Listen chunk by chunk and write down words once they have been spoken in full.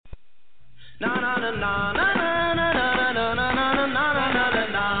I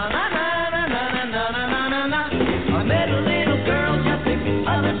met a little girl just the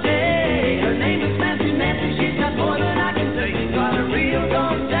other day. Her name is Nancy Nancy. She's got more than I can say. Got a real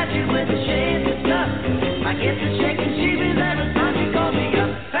gold statue with a shade of stuff. I get the shaking sheebies every time she calls me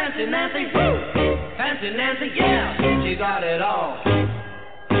up. Fancy Nancy, woo! Fancy Nancy, yeah, she got it all.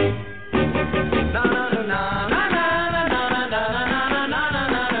 Na na na na na.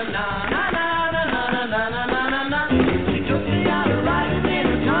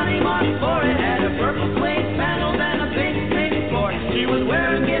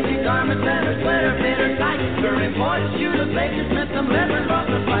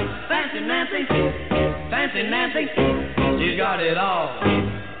 Fancy Nancy, Fancy Nancy, she's got it all.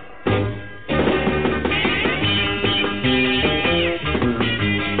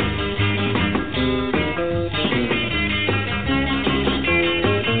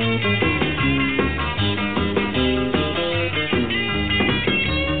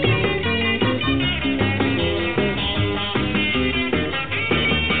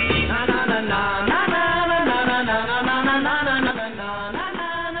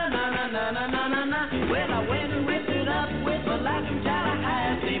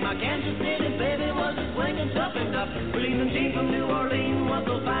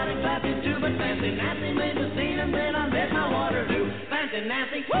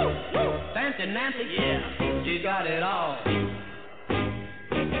 Nancy, woo, woo, Fancy Nancy, yeah, she's got it all.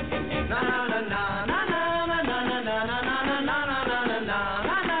 Na na na na na na na na na na na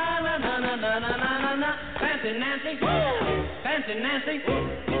na. Fancy Nancy, woo, Fancy Nancy,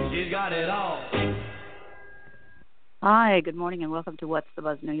 she's got it all. Hi, good morning, and welcome to What's the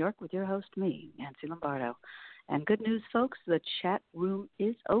Buzz New York with your host, me, Nancy Lombardo. And good news, folks, the chat room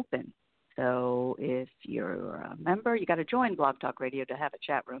is open. So if you're a member, you got to join Blog Talk Radio to have a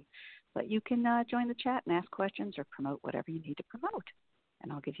chat room. But you can join the chat and ask questions or promote whatever you need to promote. And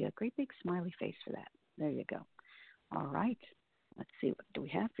I'll give you a great big smiley face for that. There you go. All right. Let's see. What do we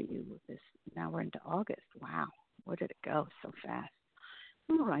have for you with this? Now we're into August. Wow. Where did it go so fast?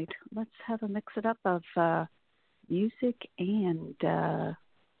 All right. Let's have a mix-it-up of music and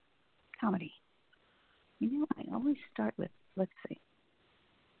comedy. You know, I always start with, let's see.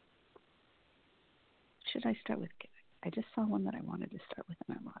 Should I start with, I just saw one that I wanted to start with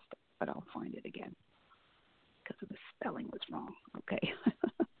and I lost it, but I'll find it again because the spelling was wrong. Okay.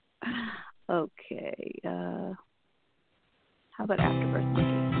 Okay. How about Afterbirth Monkey?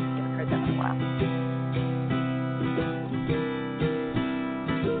 Haven't heard that in a while. Ooh.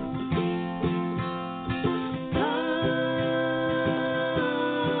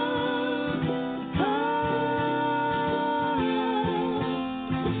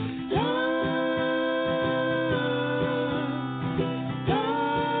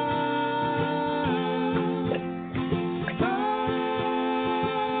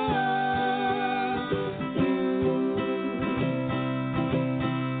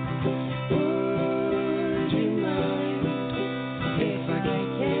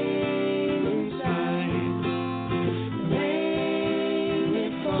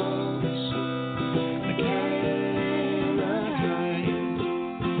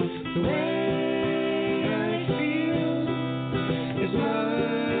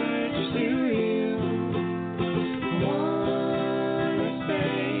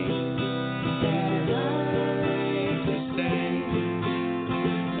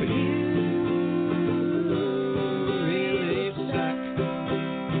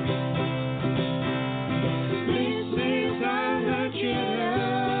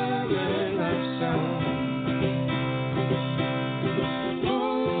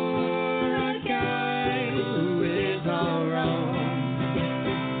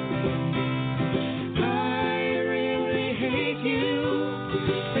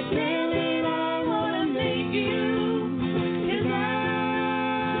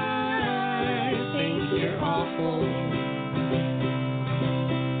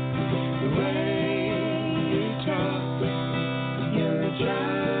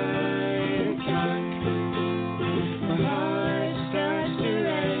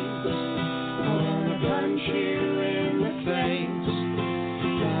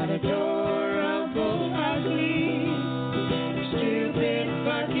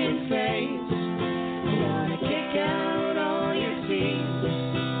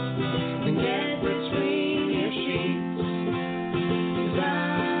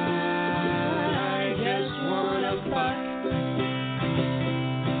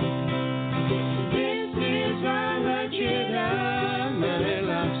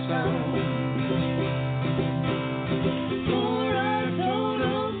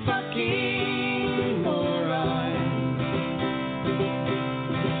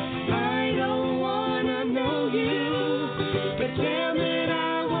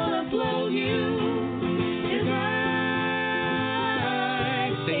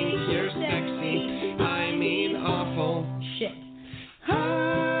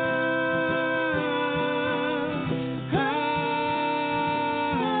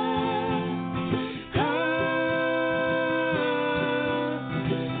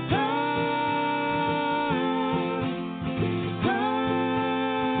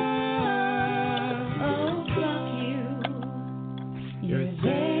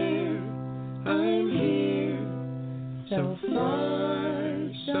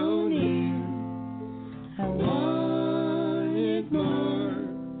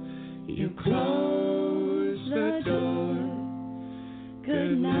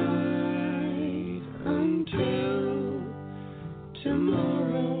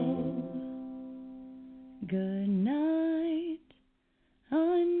 good night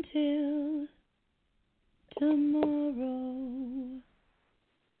until tomorrow.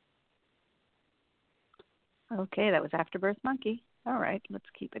 Okay, that was Afterbirth Monkey. All right, let's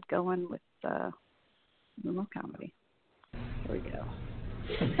keep it going with more comedy. Here we go.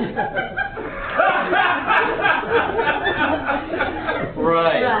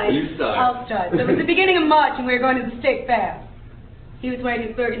 Right, you start. I'll start. So it was the beginning of March and we were going to the state fair. He was wearing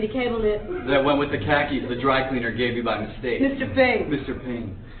his burgundy cable knit. That went with the khakis the dry cleaner gave you by mistake. Mr. Ping. Mr.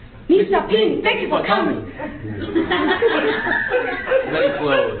 Ping. Mr. Ping, thank you for coming. Then he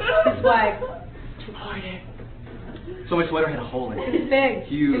closed. His wife. Too hard. So my sweater had a hole in It it. was big.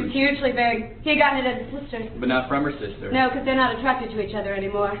 Huge. It was hugely big. He had gotten it as a sister. But not from her sister. No, because they're not attracted to each other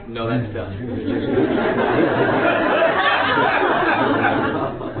anymore. No, that's done.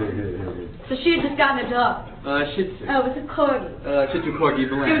 So she had just gotten a dog. Shih Tzu. Oh, it was a corgi. Shih Tzu Corgi It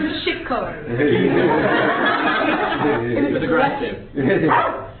blend. was a shit corgi. It was aggressive.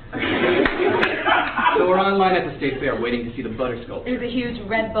 So we're online at the state fair waiting to see the butter It sculpture. was a huge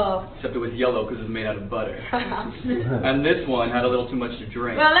red bull. Except it was yellow because it was made out of butter. And this one had a little too much to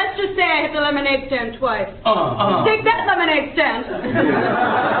drink. Well, let's just say I hit the lemonade stand twice. Take that, lemonade stand.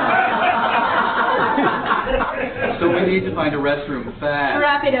 So we need to find a restroom fast.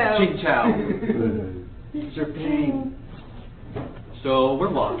 Rapido. Ching chow. Mr. Ping. So we're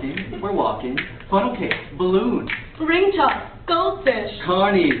walking. Funnel cakes, balloons, Ring toss, goldfish,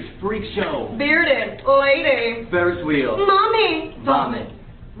 carnies, freak show, bearded, lady, Ferris wheel, mommy, vomit.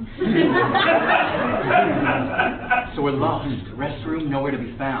 So we're lost. Restroom, nowhere to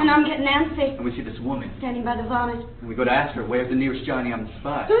be found. And I'm getting antsy, And we see this woman. standing by the vomit. And we go to ask her, where's the nearest Johnny on the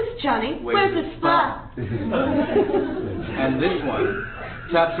spot? Who's Johnny? Where's the spot? And this one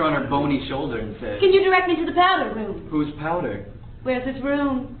taps her on her bony shoulder and says, Can you direct me to the powder room? who's powder? Where's his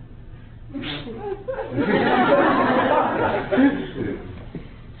room?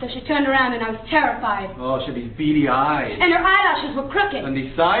 So she turned around and I was terrified. Oh, she had these beady eyes. And her eyelashes were crooked. And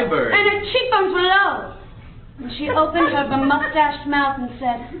these sideburns. And her cheekbones were low. And she opened her mustached mouth and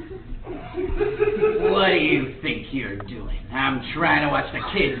said, What do you think you're doing? I'm trying to watch the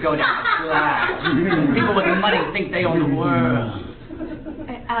kids go down the slide. People with money think they own the world.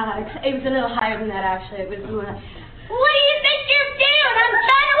 It was a little higher than that, actually. It was more like, what do you think you're doing? I'm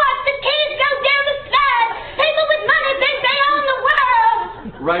trying to watch the kids go down the slide. People with money think they own the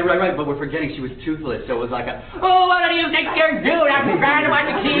world. Right, but we're forgetting she was toothless, so it was like a, oh, what do you think you're doing? I'm trying to watch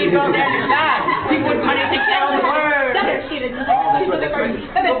the kids go down the slide. People with money think they own the world. That's right. What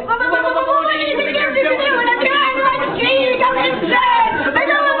do you think you're doing? I'm trying to watch the kids go down the slide.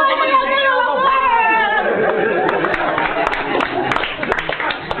 People with money think they own the world.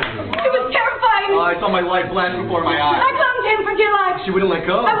 It was terrifying. I saw my life flash before my eyes. I clung to him for dear life. She wouldn't let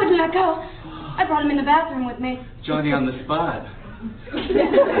go. I wouldn't let go. I brought him in the bathroom with me. Johnny on the spot.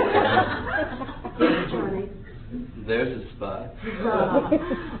 Johnny. There's a spot.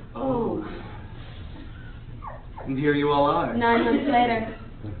 Oh. And here you all are. 9 months later,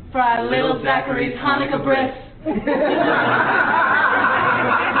 for our little Zachary's Hanukkah bris.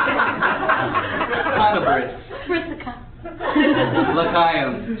 Hanukkah bris. Brisika.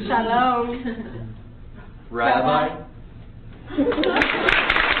 L'chaim. Shalom. Rabbi.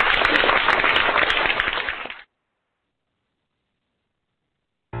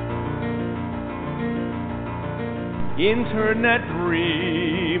 Internet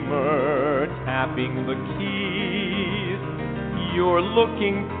dreamer, tapping the keys. You're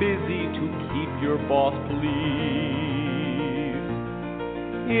looking busy to keep your boss pleased.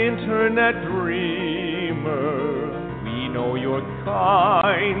 Internet dreamer, we know your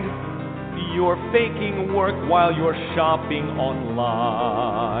kind. You're faking work while you're shopping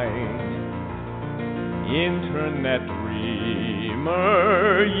online. Internet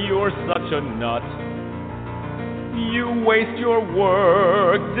dreamer, you're such a nut. You waste your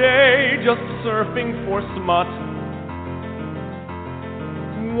work day just surfing for smut.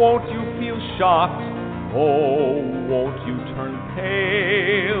 Won't you feel shocked? Oh, won't you turn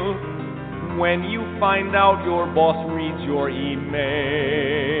pale when you find out your boss reads your email?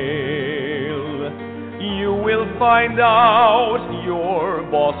 You will find out your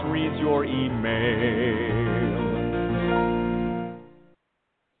boss reads your email.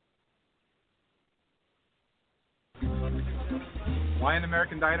 Why an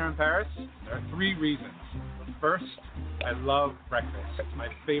American diner in Paris? There are 3 reasons. First, I love breakfast. It's my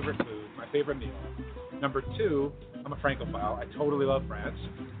favorite food, my favorite meal. Number two, I'm a Francophile. I totally love France.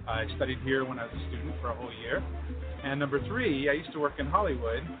 I studied here when I was a student for a whole year. And number three, I used to work in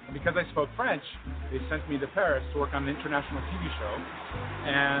Hollywood, and because I spoke French, they sent me to Paris to work on an international TV show.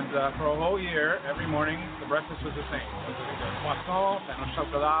 And for a whole year, every morning, the breakfast was the same. It was a croissant, pain au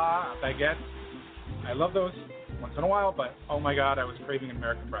chocolat, a baguette. I love those once in a while, but oh my God, I was craving an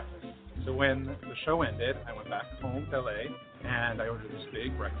American breakfast. So when the show ended, I went back home to LA, and I ordered this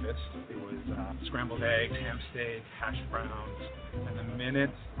big breakfast. It was scrambled eggs, ham steak, hash browns. And the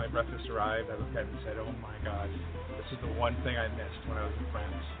minute my breakfast arrived, I looked at it and said, oh my God, this is the one thing I missed when I was in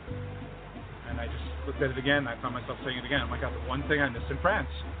France. And I just looked at it again, and I found myself saying it again. Oh my God, the one thing I missed in France.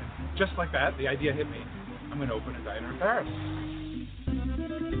 And just like that, the idea hit me. I'm going to open a diner in Paris.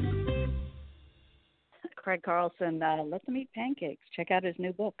 Craig Carlson, Let Them Eat Pancakes. Check out his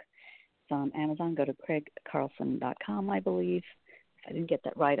new book. It's on Amazon. Go to craigcarlson.com, I believe. If I didn't get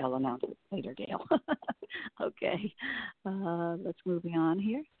that right, I'll announce it later, Gail. Okay. Let's move on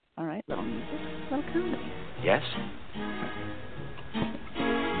here. All right, little music, little comedy. Yes?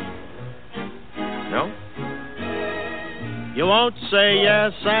 No? You won't say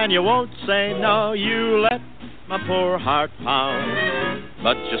yes and you won't say no. You let my poor heart pound.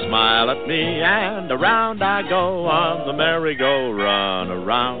 But you smile at me and around I go on the merry-go-round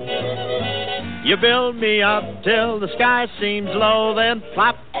around. You build me up till the sky seems low, then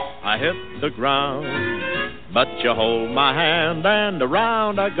plop, I hit the ground. But you hold my hand and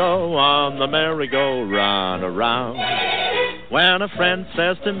around I go on the merry-go-round around. When a friend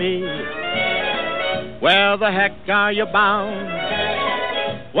says to me, where the heck are you bound?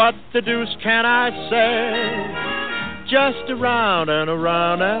 What the deuce can I say? Just around and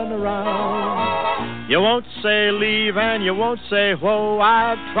around and around. You won't say leave and you won't say whoa.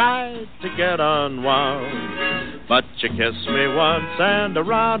 I've tried to get unwound, but you kiss me once and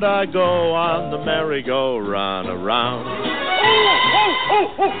around I go on the merry-go-round around.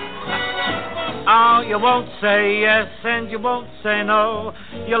 Oh, you won't say yes and you won't say no.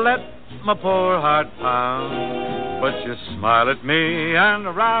 You let my poor heart pound, but you smile at me and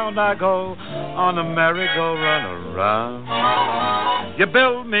around I go on the merry-go-round around. You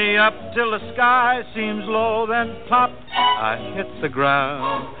build me up till the sky seems low, then pop, I hit the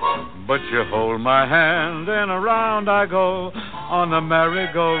ground. But you hold my hand and around I go on the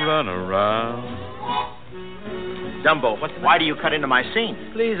merry-go-round around. Dumbo, why do you cut into my scene?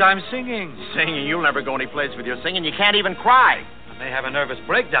 Please, I'm singing. Singing? You'll never go any place with your singing. You can't even cry. I may have a nervous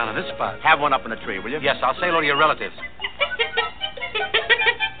breakdown in this spot. Have one up in the tree, will you? Yes, I'll say hello to your relatives.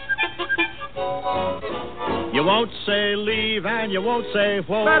 You won't say leave and you won't say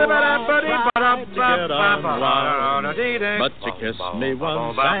whoa. I've tried to get unwound, but you kiss me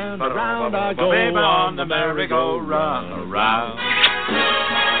once and around I go on the merry-go-round around.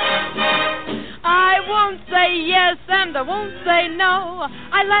 I won't say yes and I won't say no.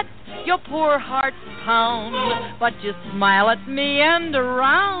 I let your poor heart pound, but you smile at me and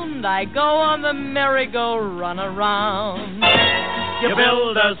around I go on the merry-go-round around. You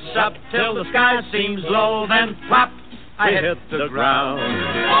build us up till the sky seems low, then plop, I hit the ground.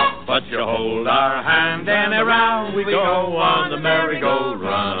 But you hold our hand and around we go on the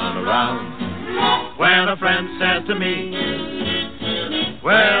merry-go-round around. When a friend says to me,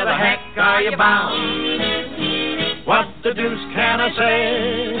 where the heck are you bound? What the deuce can I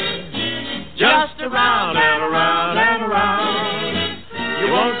say? Just around and around and around.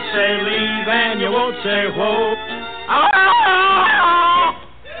 You won't say leave and you won't say whoa.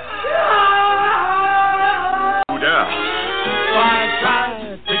 I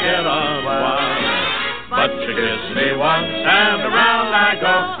tried to get unwound, but you kiss me once and around I go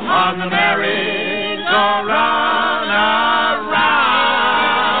on the merry-go-round around.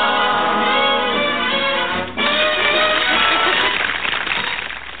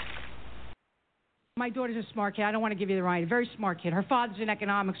 My daughter's a smart kid. I don't want to give you the right. A very smart kid. Her father's an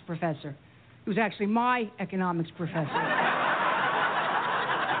economics professor. He was actually my economics professor.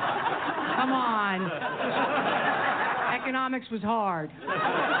 Come on. Economics was hard.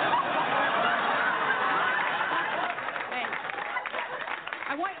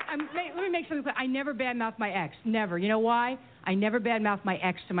 Let me make something clear. I never badmouth my ex. Never. You know why? I never badmouth my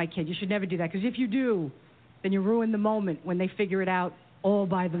ex to my kid. You should never do that, because if you do, then you ruin the moment when they figure it out all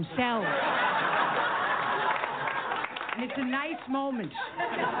by themselves. And it's a nice moment.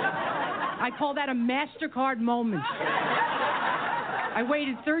 I call that a MasterCard moment. I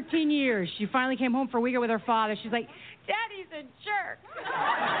waited 13 years. She finally came home for a weekend with her father. She's like, Daddy's a jerk.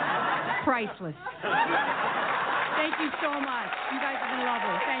 Priceless. Thank you so much. You guys have been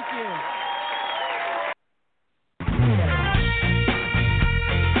lovely. Thank you.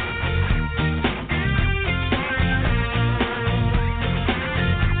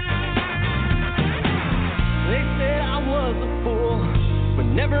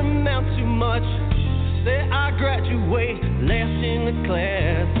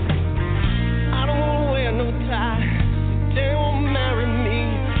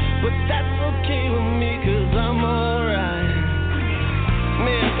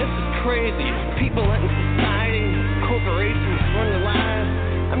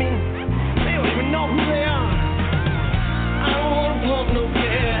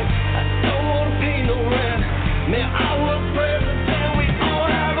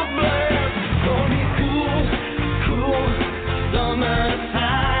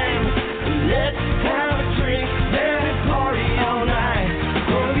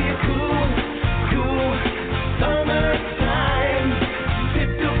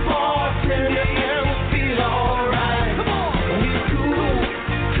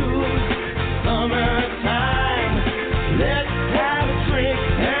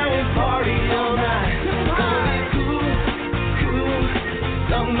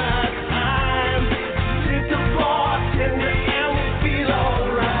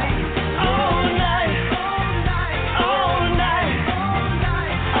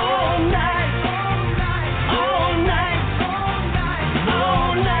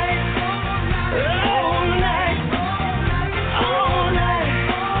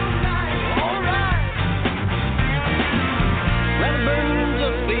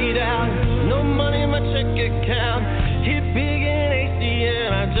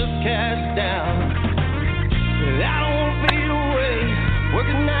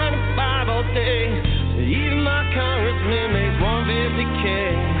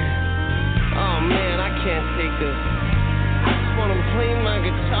 'cause I just wanna play my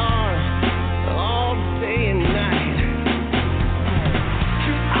guitar all day and night.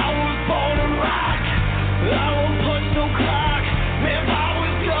 I was born to rock, I won't punch no clock. Man, power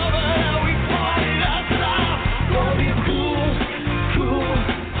was covered and we partied outside. Gonna be cool, cool,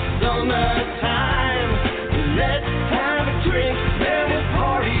 summertime. Let's have a drink and we'll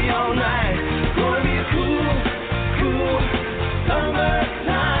party all night. Gonna be cool, cool,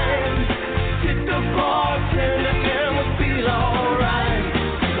 summertime. Hit the bartender and we'll feel alright.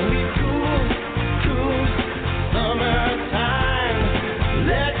 Gonna be cool, cool, summertime.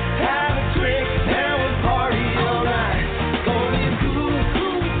 Let's have a drink and we'll party all night. Gonna be cool,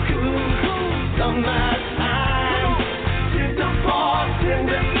 cool, cool, summertime. Hit the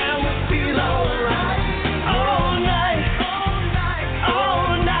bartender and we'll feel alright. All night, all night, all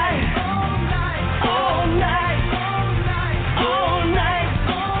night, all night, all night,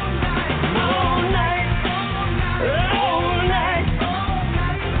 all night, all night,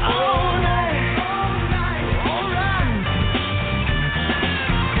 all night, all night.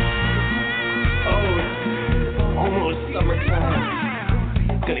 Oh, almost summertime.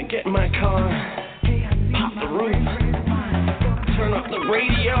 Gonna get in my car, pop the roof, turn up the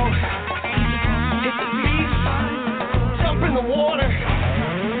radio, hit the beach, jump in the water.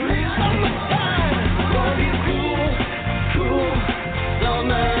 Summertime, gonna be cool, cool,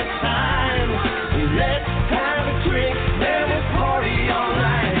 summertime. Let's have a drink and we'll party all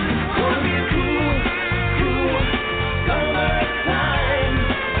night. Gonna be cool, cool, summertime.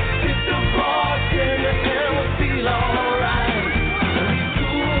 Hit the bartender and we'll feel alright. Gonna be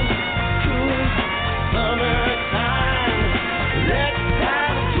cool, cool, summertime. Let's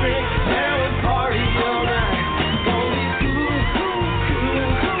have a drink and we'll party all night. Gonna be cool, cool,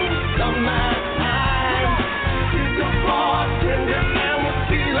 cool, summertime. Hit the bartender and we'll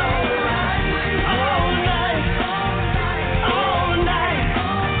feel alright. All night, all night,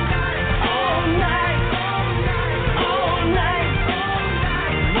 all night, all night,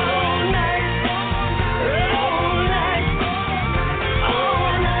 all night, all night, all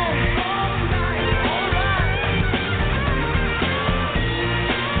night.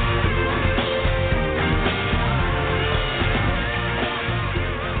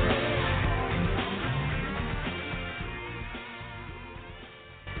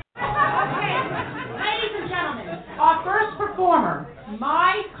 Ladies and gentlemen, our first performer,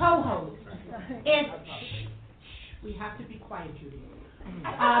 my co-host, is. We have to be quiet, Judy.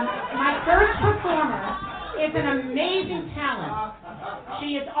 My first performer is an amazing talent.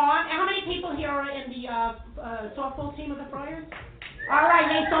 She is on. How many people here are in the softball team of the Friars? All right,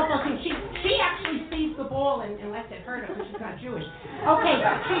 yay, softball team. She actually sees the ball and lets it hurt her because she's not Jewish. Okay,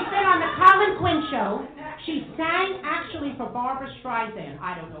 she's been on the Colin Quinn show. She sang actually for Barbra Streisand.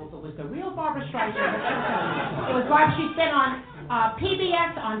 I don't know if it was the real Barbra Streisand, but she'll tell you. It was Barbra. She's been on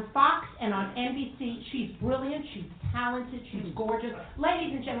PBS, on Fox, and on NBC. She's brilliant. She's talented. She's gorgeous.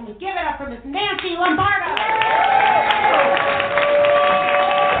 Ladies and gentlemen, give it up for Miss Nancy Lombardo.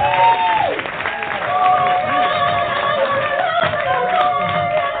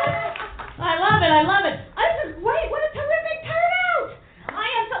 I love it. This is great. What a terrific turnout.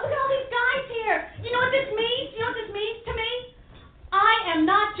 Look at all these guys here. You know what this means? You know what this means to me? I am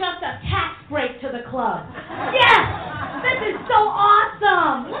not just a tax break to the club. Yes! This is so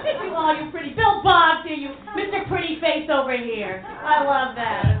awesome. Look at you all, you pretty. Bill Boggs here, you Mr. Pretty Face over here. I love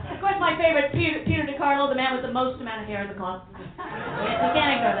that. Of course, my favorite, Peter DiCarlo, the man with the most amount of hair in the club. Yes, you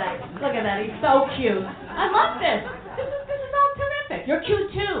can't ignore that. Look at that. He's so cute. I love this. This is all terrific. You're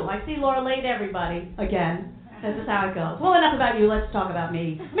cute, too. I see Laura laid everybody. Again. This is how it goes. Well, enough about you. Let's talk about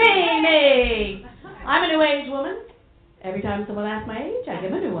me. Me! I'm a new age woman. Every time someone asks my age, I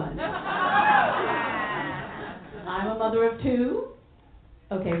give a new one. I'm a mother of two.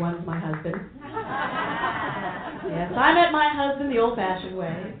 Okay, one's my husband. Yes, I met my husband the old-fashioned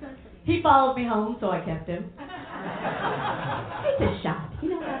way. He followed me home, so I kept him. It's a shot. You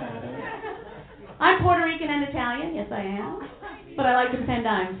know how that is. I'm Puerto Rican and Italian. Yes, I am. But I like to pretend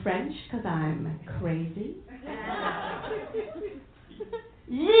I'm French, because I'm crazy.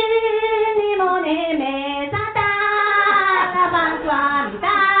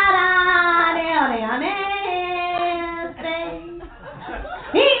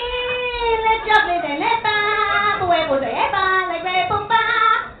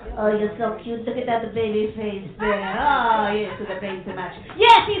 Oh, you're so cute. Look at that baby face there. Oh, yes, with the face to match.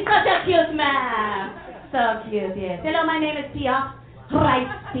 Yes, he's such a cute man. So cute, yes. Hello, my name is Piaf. Right,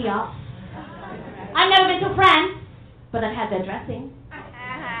 Piaf. I've never been to France, but I've had their dressing.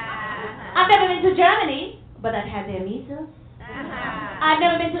 I've never been to Germany, but I've had their measles. I've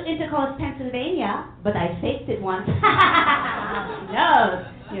never been to Intercourse, Pennsylvania, but I faked it once. She knows.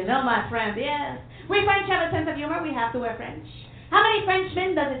 You know my friend, yes. We French have a sense of humor. We have to wear French. How many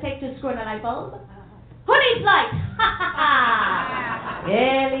Frenchmen does it take to screw in a light bulb? Who needs light?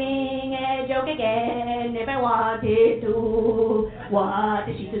 Telling a joke again. If I wanted to, what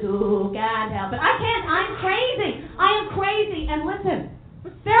is she to do? Can't help it. I can't. I'm crazy. I am crazy. And listen,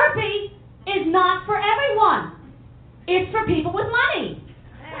 therapy is not for everyone. It's for people with money.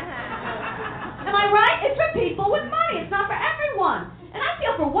 Am I right? It's for people with money. It's not for everyone. And I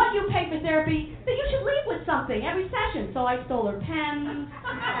feel for what you pay for therapy that you should leave with something every session. So I stole her pens,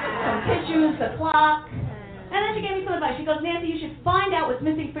 some tissues, the clock. And then she gave me some advice. She goes, Nancy, you should find out what's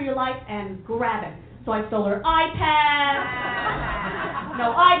missing for your life and grab it. So I stole her iPad.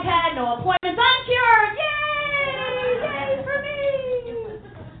 No iPad, no appointments. I'm cured. Yay! Yay for me.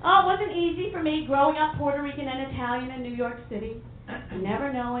 Oh, it wasn't easy for me growing up Puerto Rican and Italian in New York City.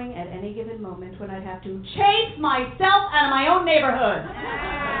 Never knowing at any given moment when I'd have to chase myself out of my own neighborhood.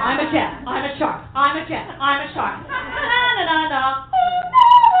 I'm a jet. I'm a shark. I'm a jet. I'm a shark. Na-na-na-na.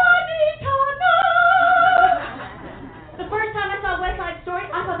 The first time I saw West Side Story,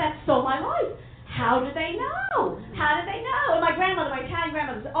 I thought that stole my life. How did they know? How did they know? And my grandmother, my Italian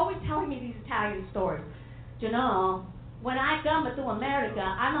grandmother, was always telling me these Italian stories. You know, when I come to America,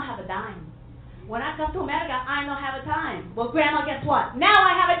 I don't have a dime. When I come to America, I don't have a time. Well, Grandma, guess what? Now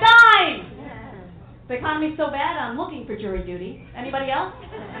I have a dime! The economy's so bad, I'm looking for jury duty. Anybody else?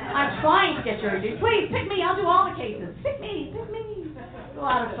 I'm trying to get jury duty. Please, pick me. I'll do all the cases. Pick me. Pick me. It's a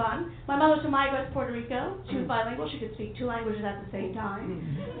lot of fun. My mother's from West Puerto Rico. She was bilingual. She could speak 2 languages at the same time.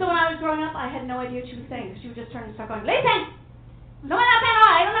 So when I was growing up, I had no idea what she was saying. She would just turn and start going, listen! No me da pena,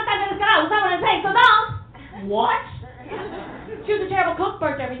 I don't have time to discuss what I'm saying, so don't! What? She was a terrible cook,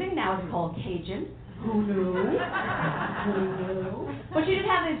 burnt everything. Now it's called Cajun. Who knew? Who knew? But she did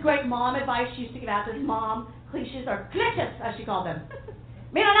have this great mom advice she used to give out to this mom cliches, or cliches, as she called them.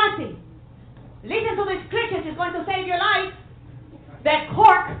 Mira, Nancy, listen to this cliches is going to save your life. That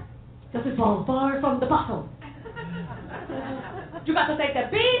cork doesn't fall far from the bottle. You got to take the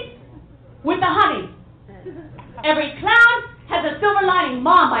bees with the honey. Every clown has a silver lining.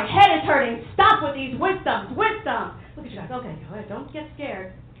 Mom, my head is hurting. Stop with these wisdoms. Wisdom. Look at you guys. Okay, go ahead. Don't get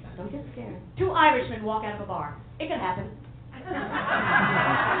scared. Don't get scared. 2 Irishmen walk out of a bar. It could happen. You're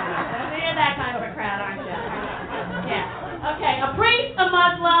that kind of a crowd, aren't you? Yeah. Okay, a priest, a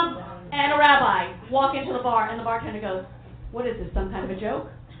Muslim, and a rabbi walk into the bar, and the bartender goes, what is this, some kind of a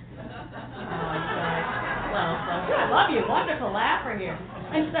joke? Well, I love you. Wonderful laugher here.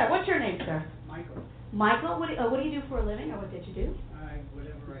 And sir, what's your name, sir? Michael. Michael, what do you do for a living, or what did you do?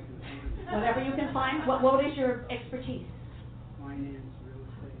 Whatever I can find. Whatever you can find. What is your expertise? Finance, real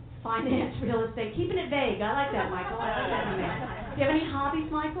estate. Finance, real estate. Keeping it vague. I like that, Michael. I like that, man. Do you have any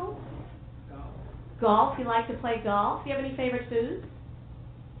hobbies, Michael? Golf. Golf. You like to play golf. Do you have any favorite foods?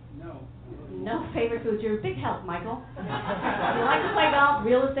 No. No favorite foods. You're a big help, Michael. You like to play golf,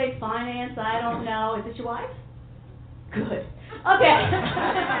 real estate, finance, I don't know. Is it your wife? Good. Okay.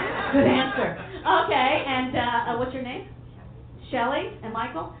 Good answer. Okay, and what's your name? Shelley and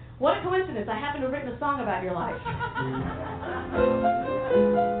Michael? What a coincidence. I happen to have written a song about your life.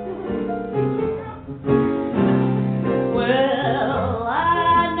 Well,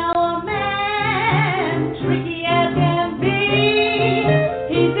 I know a man, tricky as can be.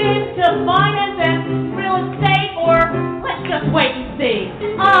 He's into finance and real estate, or let's just wait and see.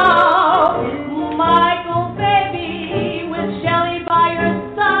 Oh, Michael, baby, with Shelley by your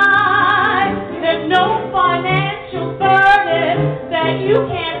side, there's no financial burden that you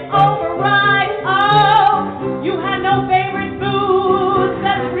can't override. Oh, you have no favorite foods,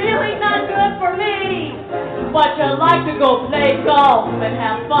 that's really not good for me. But you like to go play golf and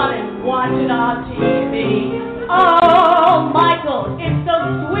have fun and watch it on TV. Oh, Michael, it's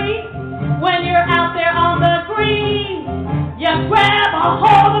so sweet when you're out there on the green. You grab a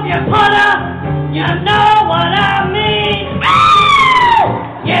hold of your putter, you know what I mean.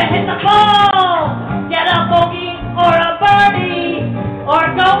 You hit the ball, get a bogey or a birdie,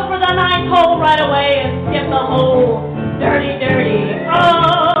 or go for the 9th hole right away and skip the hole. Dirty, dirty.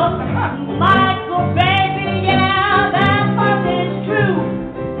 Oh, Michael, baby, yeah, that part is true.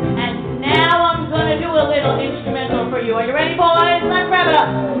 And now I'm gonna do a little instrumental for you. Are you ready, boys? Let's wrap it up.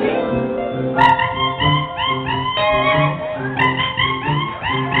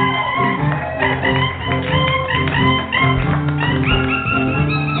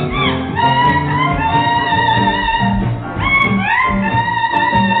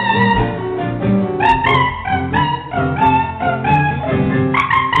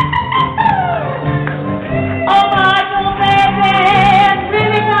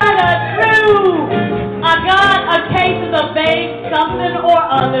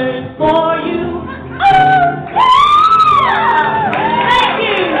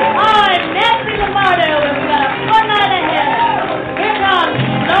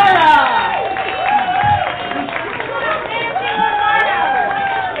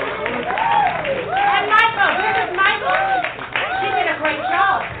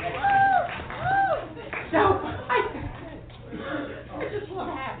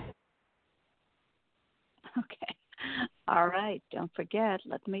 right, don't forget,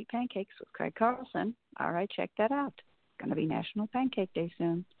 Let Them Eat Pancakes with Craig Carlson. All right, check that out. It's going to be National Pancake Day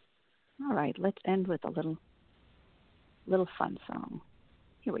soon. All right, let's end with a little fun song.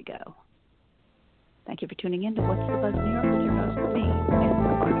 Here we go. Thank you for tuning in to What's the Buzz New York with your host, me, Nancy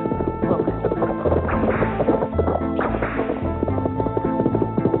Lombardo. We'll have some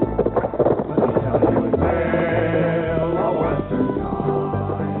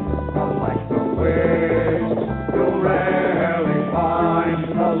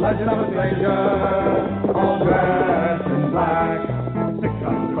Legend of a stranger, all dressed in black, 6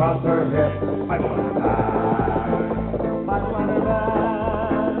 guns across her hip, Bible on her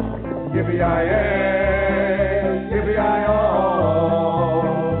back, yippee-yi-yay, yippee-yi-oh,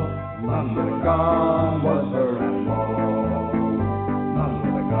 none but a gun was her MO, none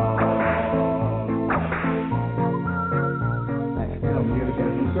but a gun. Some years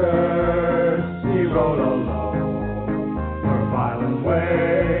getting church, she rode alone, her violent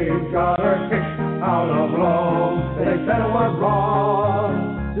ways got her kicked out of Rome. They said it was wrong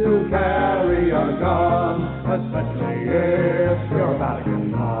to carry a gun, especially if you're a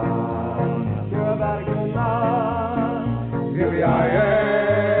Vatican nun. You're a Vatican nun.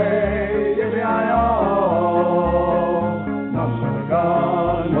 Yippee-yi-yay, yippee-yi-oh. None with a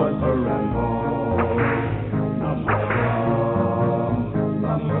gun was her MO. None with a gun.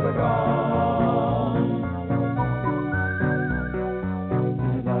 None with a gun.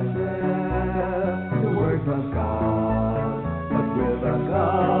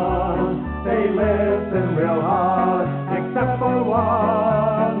 Listen real hard, except for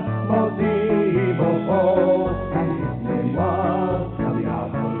one most evil foe, and his name was El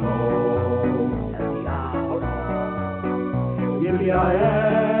Diablo. El Diablo.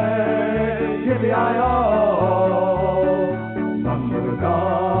 Yippee-yi-yay, yippee-yi-oh. None with a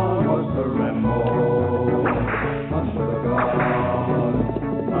gun was her MO. None with a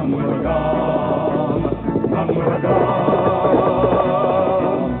gun. None with a gun. None with a gun.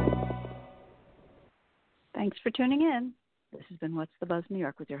 Thanks for tuning in. This has been What's the Buzz New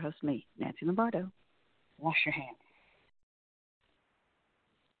York with your host, me, Nancy Lombardo. Wash your hands.